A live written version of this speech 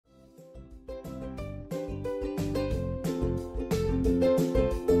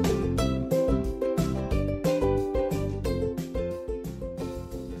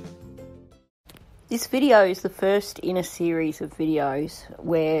This video is the first in a series of videos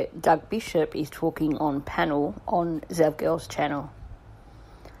where Doug Bishop is talking on panel on Zavgirl's channel.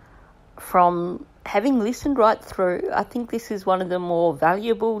 From having listened right through, I think this is one of the more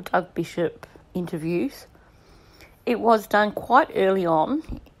valuable Doug Bishop interviews. It was done quite early on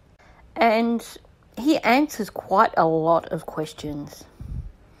and he answers quite a lot of questions.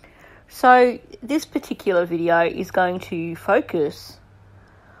 So this particular video is going to focus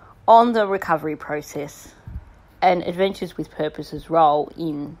on the recovery process and Adventures with Purpose's role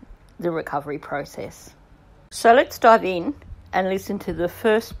in the recovery process. So let's dive in and listen to the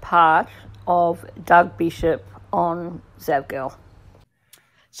first part of Doug Bishop on Zavgirl.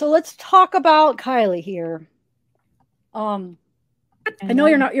 So let's talk about Kiely here. I know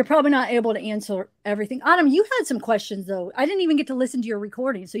you're probably not able to answer everything. Adam, you had some questions though. I didn't even get to listen to your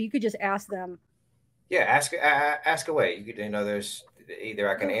recording, so you could just ask them. Yeah, ask away. You could, there's either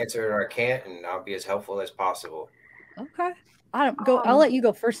I can answer it or I can't, and I'll be as helpful as possible. Okay. I'll let you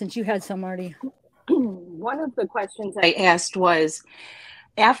go first since you had some already. One of the questions I asked was,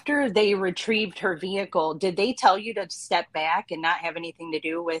 after they retrieved her vehicle, did they tell you to step back and not have anything to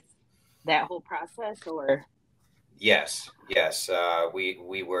do with that whole process, or? Yes.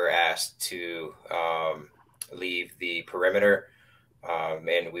 We were asked to leave the perimeter,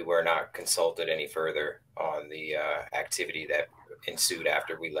 and we were not consulted any further on the activity that ensued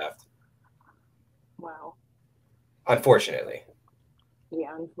after we left. Wow. Unfortunately.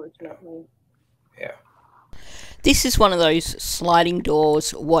 Yeah, unfortunately. Yeah. This is one of those sliding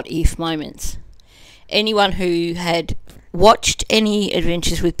doors what if moments. Anyone who had watched any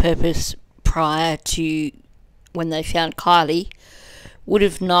Adventures with Purpose prior to when they found Kiely would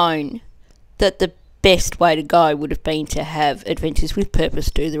have known that the best way to go would have been to have Adventures with Purpose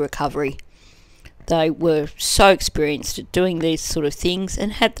do the recovery. They were so experienced at doing these sort of things,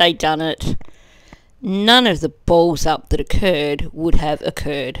 and had they done it, none of the balls up that occurred would have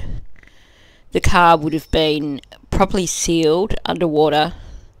occurred. The car would have been properly sealed underwater.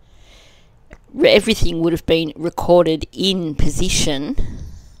 Everything would have been recorded in position.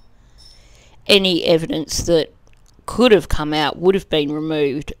 Any evidence that could have come out would have been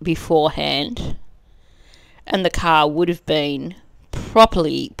removed beforehand, and the car would have been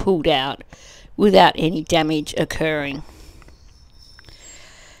properly pulled out without any damage occurring.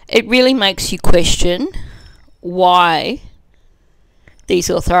 It really makes you question why these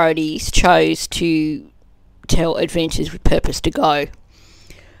authorities chose to tell Adventures with Purpose to go.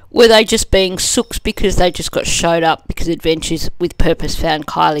 Were they just being sooks because they just got showed up because Adventures with Purpose found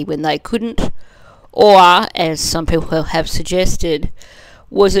Kiely when they couldn't? Or, as some people have suggested,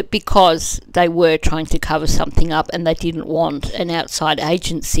 was it because they were trying to cover something up and they didn't want an outside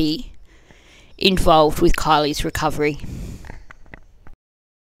agency involved with Kiely's recovery?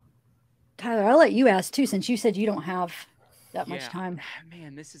 Tyler, I'll let you ask too, since you said you don't have that much time.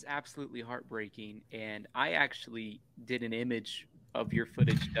 Man, this is absolutely heartbreaking. And I actually did an image of your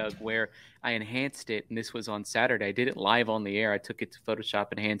footage, Doug, where I enhanced it, and this was on Saturday. I did it live on the air. I took it to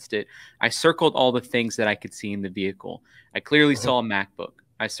Photoshop, enhanced it. I circled all the things that I could see in the vehicle. I clearly saw a MacBook.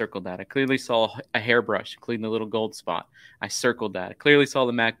 I circled that. I clearly saw a hairbrush, including the little gold spot. I circled that. I clearly saw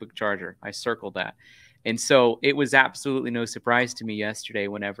the MacBook charger. I circled that. And so it was absolutely no surprise to me yesterday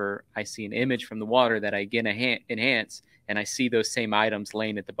whenever I see an image from the water that I again enhance, and I see those same items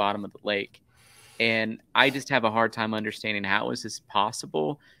laying at the bottom of the lake. And I just have a hard time understanding how is this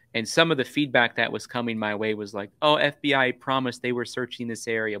possible. And some of the feedback that was coming my way was like, oh, FBI promised they were searching this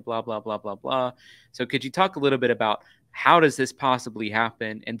area, blah, blah, blah, blah, blah. So could you talk a little bit about how does this possibly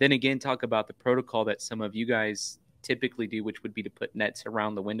happen? And then again, talk about the protocol that some of you guys typically do, which would be to put nets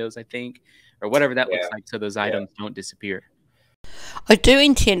around the windows, I think, or whatever that looks like, so those items don't disappear. I do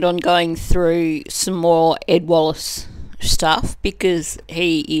intend on going through some more Ed Wallace stuff because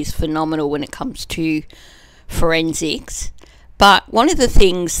he is phenomenal when it comes to forensics. But one of the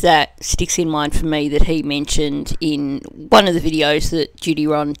things that sticks in mind for me that he mentioned in one of the videos that Judy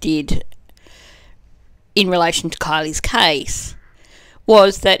Ron did in relation to Kiely's case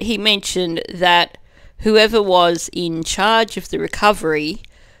was that he mentioned that whoever was in charge of the recovery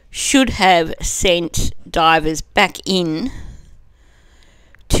should have sent divers back in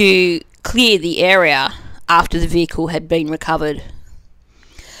to clear the area after the vehicle had been recovered.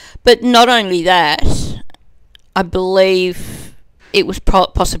 But not only that, I believe it was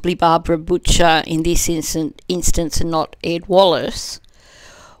possibly Barbara Butcher in this instance and not Ed Wallace.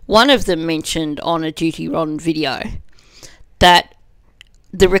 One of them mentioned on a Duty Ron video that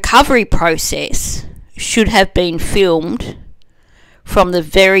the recovery process should have been filmed from the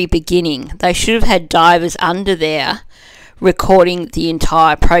very beginning. They should have had divers under there recording the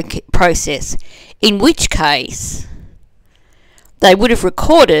entire process. in which case they would have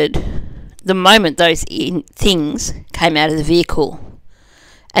recorded the moment those things came out of the vehicle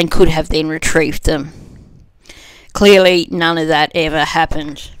and could have then retrieved them. Clearly, none of that ever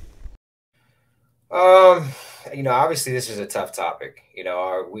happened. Obviously this is a tough topic.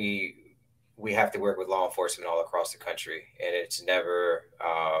 We have to work with law enforcement all across the country, and it's never,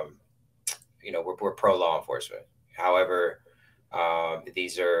 we're pro law enforcement. However,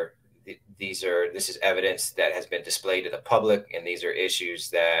 this is evidence that has been displayed to the public, and these are issues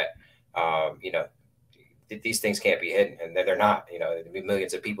that, these things can't be hidden, and they're not. There'll be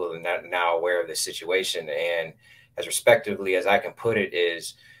millions of people that are now aware of this situation, and as respectively as I can put it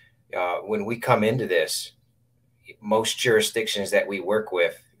is, when we come into this, most jurisdictions that we work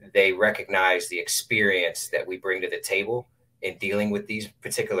with, they recognize the experience that we bring to the table in dealing with these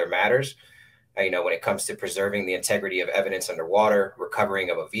particular matters. When it comes to preserving the integrity of evidence underwater, recovering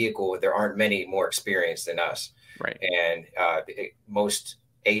of a vehicle, there aren't many more experienced than us. Right. And most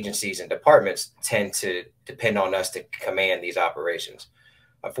agencies and departments tend to depend on us to command these operations.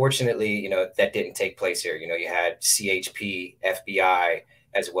 Unfortunately, that didn't take place here. You had CHP, FBI,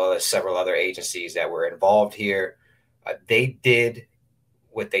 as well as several other agencies that were involved here. They did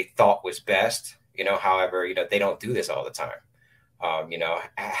what they thought was best. However, they don't do this all the time.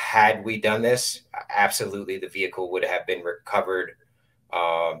 Had we done this, absolutely the vehicle would have been recovered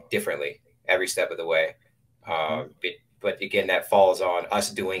differently every step of the way. But again, that falls on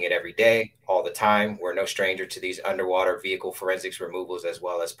us doing it every day, all the time. We're no stranger to these underwater vehicle forensics removals, as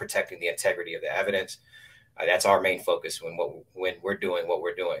well as protecting the integrity of the evidence. That's our main focus when we're doing what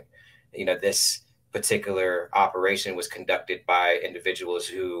we're doing. This particular operation was conducted by individuals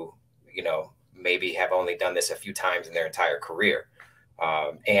who, maybe have only done this a few times in their entire career,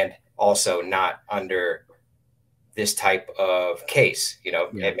 and also not under this type of case.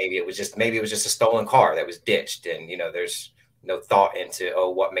 And maybe it was just a stolen car that was ditched, and there's no thought into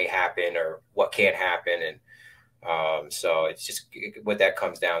what may happen or what can't happen, and so it's just what that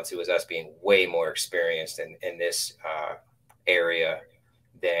comes down to is us being way more experienced in this area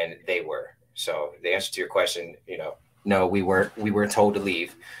than they were. So the answer to your question, no, we weren't told to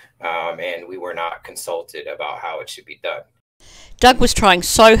leave, and we were not consulted about how it should be done. Doug was trying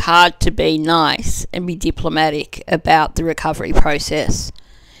so hard to be nice and be diplomatic about the recovery process.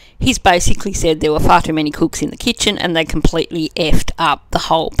 He's basically said there were far too many cooks in the kitchen and they completely effed up the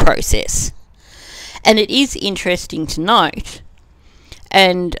whole process. And it is interesting to note,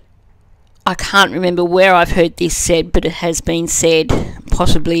 and I can't remember where I've heard this said, but it has been said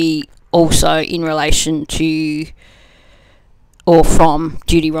possibly also in relation to or from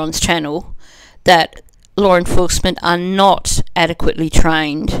Judy Ron's channel, that law enforcement are not adequately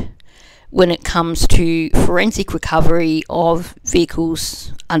trained when it comes to forensic recovery of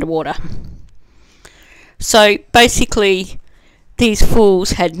vehicles underwater. So basically, these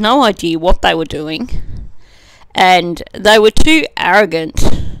fools had no idea what they were doing, and they were too arrogant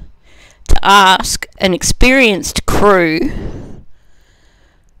to ask an experienced crew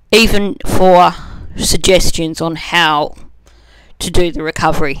even for suggestions on how to do the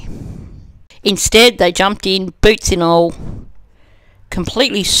recovery. Instead, they jumped in, boots and all,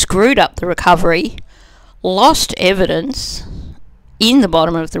 completely screwed up the recovery, lost evidence in the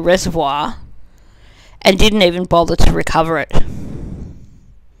bottom of the reservoir, and didn't even bother to recover it.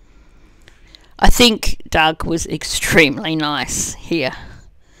 I think Doug was extremely nice here,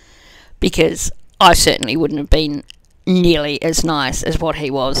 because I certainly wouldn't have been nearly as nice as what he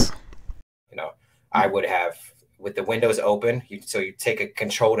was. I would have, with the windows open, so you take a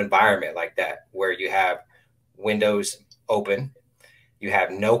controlled environment like that, where you have windows open, you have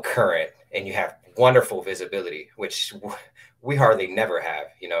no current, and you have wonderful visibility, which we hardly never have.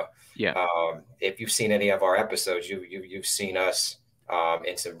 Yeah. If you've seen any of our episodes, you've seen us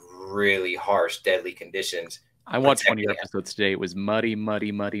in some really harsh, deadly conditions. I watched one of your episodes today. It was muddy,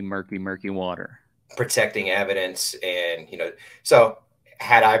 murky water. Protecting evidence, and so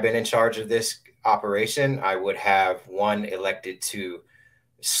had I been in charge of this operation, I would have elected to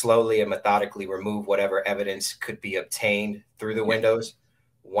slowly and methodically remove whatever evidence could be obtained through the windows.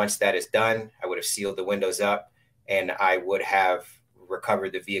 Once that is done, I would have sealed the windows up, and I would have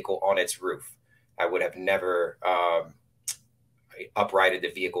recovered the vehicle on its roof. I would have never uprighted the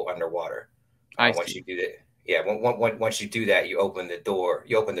vehicle underwater. Once you do that, once you do that, you open the door.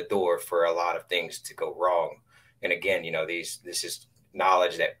 You open the door for a lot of things to go wrong. And again, this is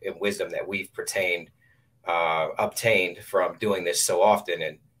knowledge and wisdom that we've obtained from doing this so often,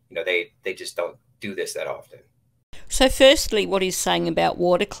 and they just don't do this that often. So firstly, what he's saying about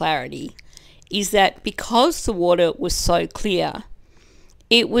water clarity is that because the water was so clear,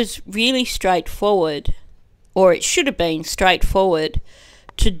 it was really straightforward, or it should have been straightforward,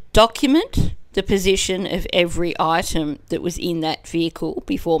 to document the position of every item that was in that vehicle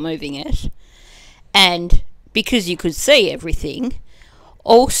before moving it. And because you could see everything,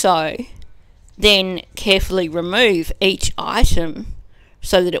 also then carefully remove each item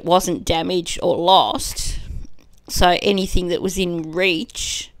so that it wasn't damaged or lost. So anything that was in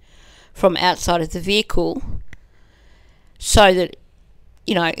reach from outside of the vehicle, so that,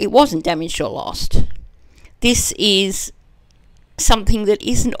 you know, it wasn't damaged or lost. This is something that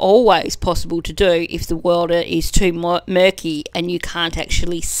isn't always possible to do if the water is too murky and you can't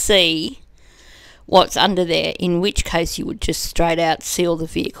actually see what's under there, in which case you would just straight out seal the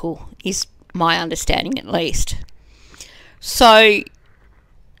vehicle, is my understanding at least. So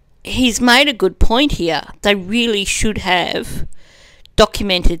he's made a good point here. They really should have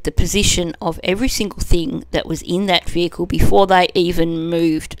documented the position of every single thing that was in that vehicle before they even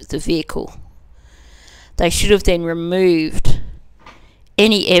moved the vehicle. They should have then removed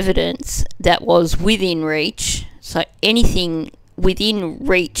any evidence that was within reach, so anything within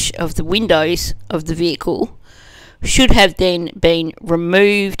reach of the windows of the vehicle should have then been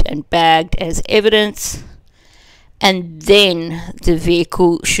removed and bagged as evidence, and then the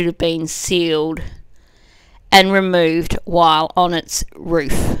vehicle should have been sealed and removed while on its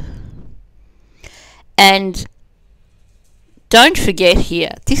roof. And don't forget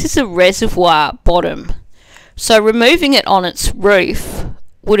here, this is a reservoir bottom, so removing it on its roof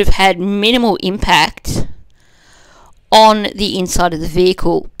would have had minimal impact on the inside of the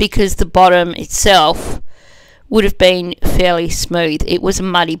vehicle, because the bottom itself would have been fairly smooth. It was a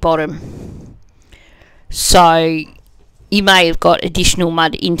muddy bottom, so you may have got additional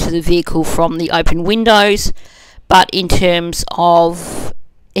mud into the vehicle from the open windows, but in terms of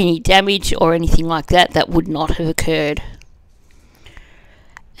any damage or anything like that, that would not have occurred.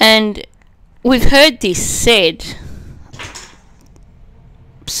 And we've heard this said.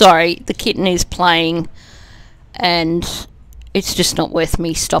 Sorry, the kitten is playing and it's just not worth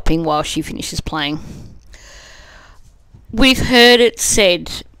me stopping while she finishes playing. We've heard it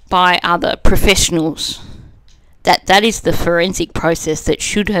said by other professionals that that is the forensic process that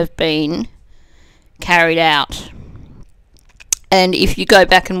should have been carried out. And if you go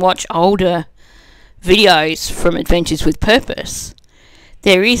back and watch older videos from Adventures with Purpose,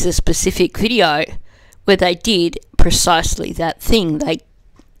 there is a specific video where they did precisely that thing. They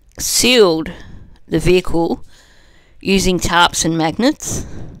sealed the vehicle using tarps and magnets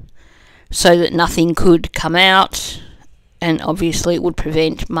so that nothing could come out, and obviously it would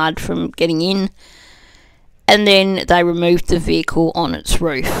prevent mud from getting in. And then they removed the vehicle on its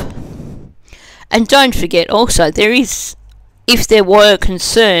roof. And don't forget also, if there were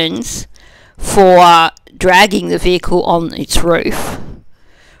concerns for dragging the vehicle on its roof,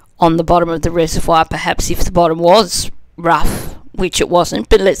 on the bottom of the reservoir, perhaps if the bottom was rough, which it wasn't,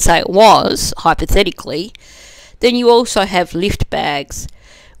 but let's say it was, hypothetically, then you also have lift bags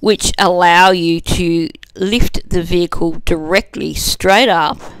which allow you to lift the vehicle directly straight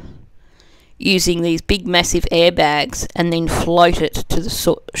up using these big massive airbags and then float it to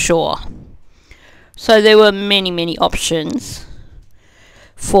the shore. So there were many options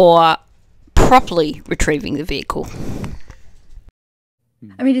for properly retrieving the vehicle.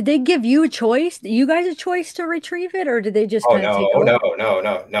 I mean, did they give you a choice? You guys a choice to retrieve it, or did they just take over?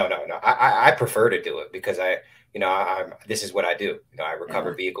 No. I prefer to do it because this is what I do. I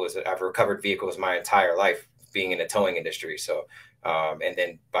recover vehicles. I've recovered vehicles my entire life being in the towing industry. So, and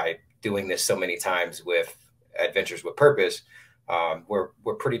then by doing this so many times with Adventures with Purpose,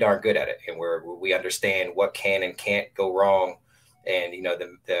 we're pretty darn good at it, and we understand what can and can't go wrong, and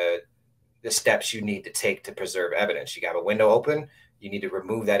the steps you need to take to preserve evidence. You got a window open, you need to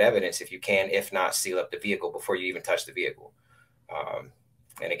remove that evidence if you can. If not, seal up the vehicle before you even touch the vehicle.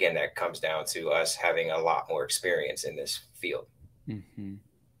 And again, that comes down to us having a lot more experience in this field. Mm-hmm.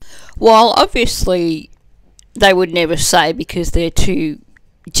 Well, obviously, they would never say because they're too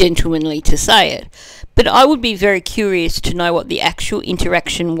gentlemanly to say it. But I would be very curious to know what the actual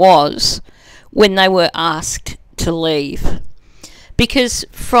interaction was when they were asked to leave. Because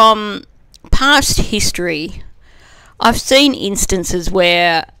from past history, I've seen instances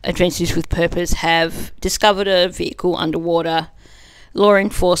where Adventures with Purpose have discovered a vehicle underwater. Law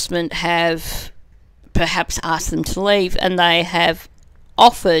enforcement have perhaps asked them to leave, and they have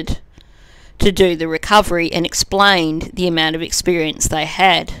offered to do the recovery and explained the amount of experience they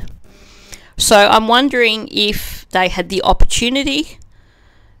had. So I'm wondering if they had the opportunity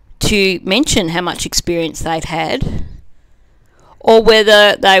to mention how much experience they'd had, or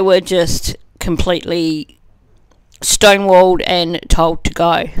whether they were just completely stonewalled and told to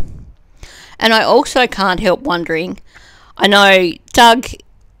go. And I also can't help wondering, I know Doug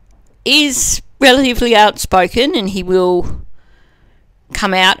is relatively outspoken and he will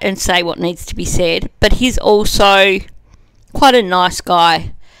come out and say what needs to be said, but he's also quite a nice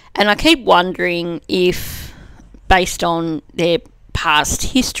guy. And I keep wondering if, based on their past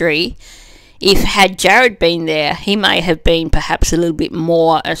history, if had Jared been there, he may have been perhaps a little bit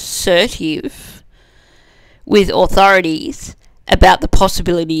more assertive with authorities about the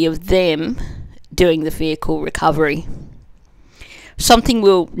possibility of them doing the vehicle recovery. Something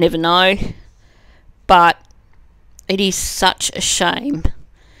we'll never know, but it is such a shame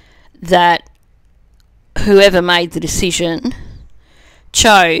that whoever made the decision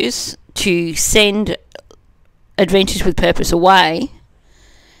chose to send Adventures with Purpose away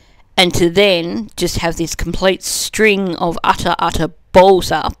and to then just have this complete string of utter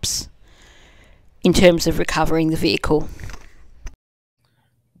balls ups in terms of recovering the vehicle.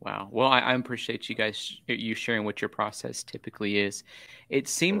 Wow. Well, I appreciate you sharing what your process typically is. It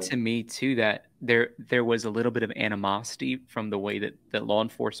seemed to me too that there was a little bit of animosity from the way that law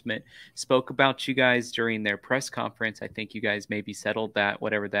enforcement spoke about you guys during their press conference. I think you guys maybe settled that,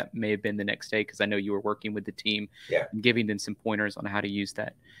 whatever that may have been the next day, because I know you were working with the team and giving them some pointers on how to use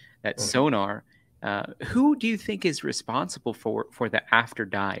that sonar. Who do you think is responsible for the after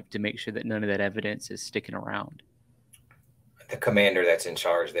dive to make sure that none of that evidence is sticking around? The commander that's in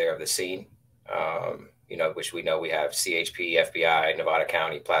charge there of the scene, which we know we have CHP, FBI, Nevada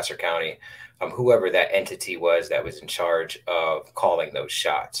County, Placer County, whoever that entity was that was in charge of calling those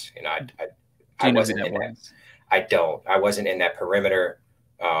shots. I wasn't in that. I don't. I wasn't in that perimeter.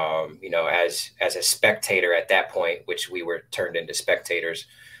 As a spectator at that point, which we were turned into spectators.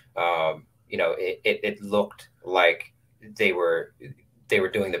 It looked like they were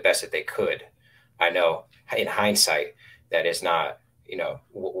doing the best that they could. I know in hindsight that is not,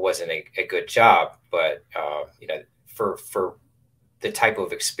 wasn't a good job, but for the type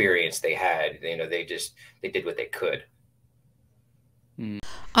of experience they had, they did what they could.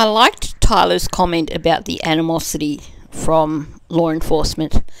 I liked Tyler's comment about the animosity from law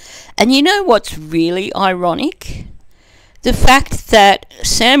enforcement. And you know what's really ironic? The fact that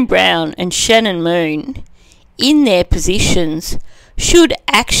Sam Brown and Shannon Moon, in their positions, should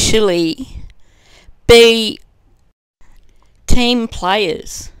actually be team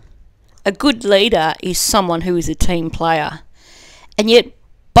players. A good leader is someone who is a team player. And yet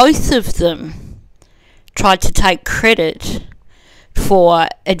both of them tried to take credit for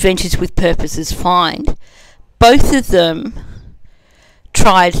Adventures with Purpose's find. Both of them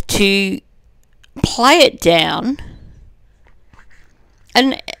tried to play it down.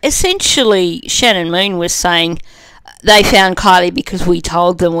 And essentially Shannon Moon was saying they found Kiely because we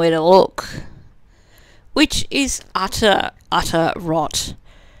told them where to look, which is utter rot.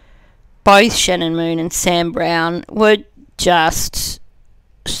 Both Shannon Moon and Sam Brown were just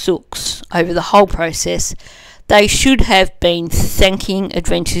sooks over the whole process. They should have been thanking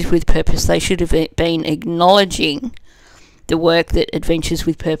Adventures with Purpose. They should have been acknowledging the work that Adventures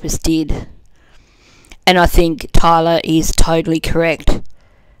with Purpose did. And I think Tyler is totally correct.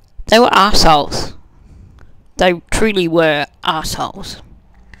 They were arseholes. They truly were arseholes.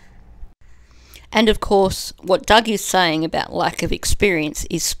 And of course, what Doug is saying about lack of experience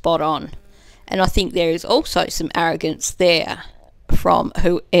is spot on. And I think there is also some arrogance there from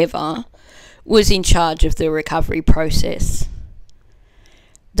whoever was in charge of the recovery process.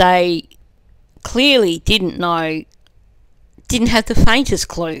 They clearly didn't have the faintest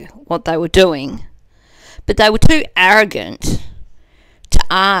clue what they were doing. But they were too arrogant to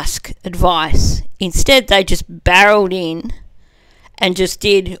ask advice. Instead, they just barreled in and just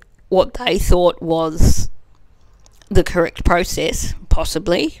did what they thought was the correct process,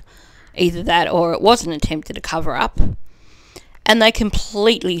 possibly. Either that or it was an attempt at a cover-up. And they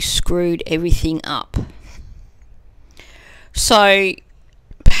completely screwed everything up. So,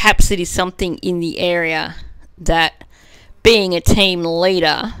 perhaps it is something in the area that being a team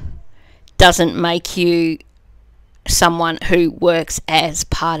leader doesn't make you someone who works as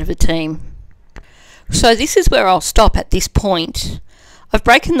part of a team. So this is where I'll stop at this point. I've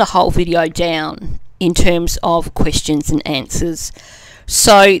broken the whole video down in terms of questions and answers.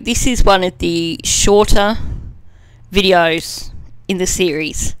 So this is one of the shorter videos in the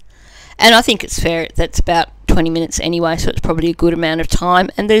series. And I think it's fair, that's about 20 minutes anyway, so it's probably a good amount of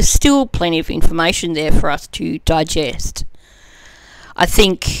time. And there's still plenty of information there for us to digest. I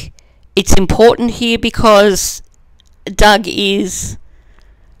think it's important here because Doug is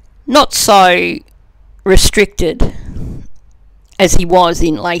not so restricted as he was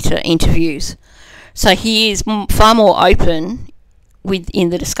in later interviews. So he is far more open within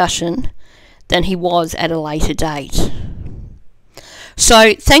the discussion than he was at a later date.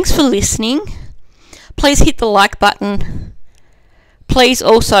 So thanks for listening. Please hit the like button. Please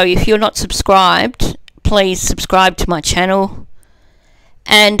also, if you're not subscribed, please subscribe to my channel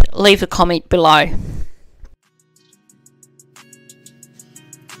and leave a comment below.